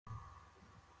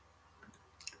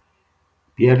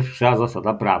Pierwsza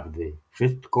zasada prawdy: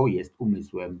 wszystko jest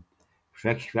umysłem,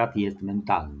 wszechświat jest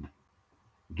mentalny.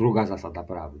 Druga zasada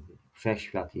prawdy: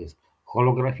 wszechświat jest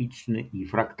holograficzny i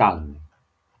fraktalny.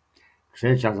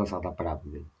 Trzecia zasada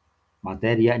prawdy: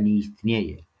 materia nie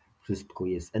istnieje, wszystko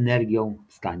jest energią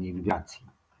w stanie wibracji.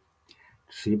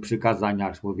 3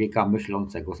 przykazania człowieka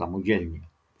myślącego samodzielnie.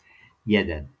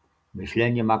 1.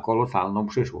 Myślenie ma kolosalną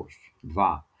przyszłość.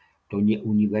 2. To nie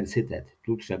uniwersytet,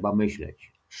 tu trzeba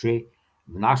myśleć. 3.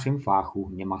 W naszym fachu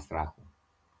nie ma strachu.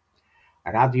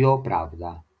 Radio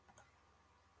Prawda.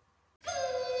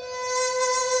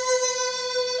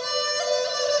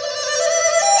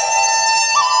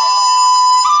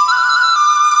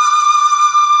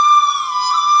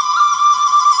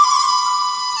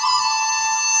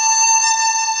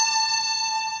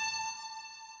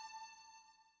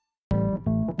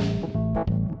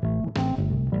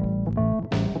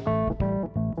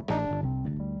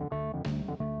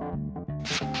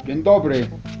 Dzień dobry.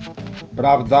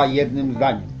 Prawda jednym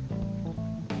zdaniem.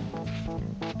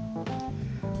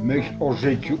 Myśl o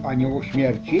życiu, a nie o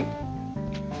śmierci,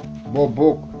 bo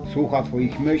Bóg słucha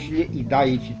Twoich myśli i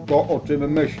daje Ci to, o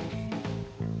czym myślisz.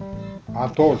 A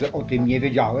to, że o tym nie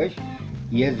wiedziałeś,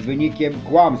 jest wynikiem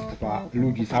kłamstwa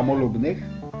ludzi samolubnych,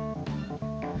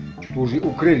 którzy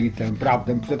ukryli tę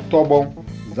prawdę przed Tobą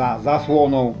za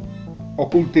zasłoną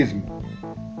okultyzmu.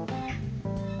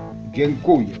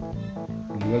 Dziękuję.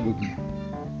 Miłego dnia.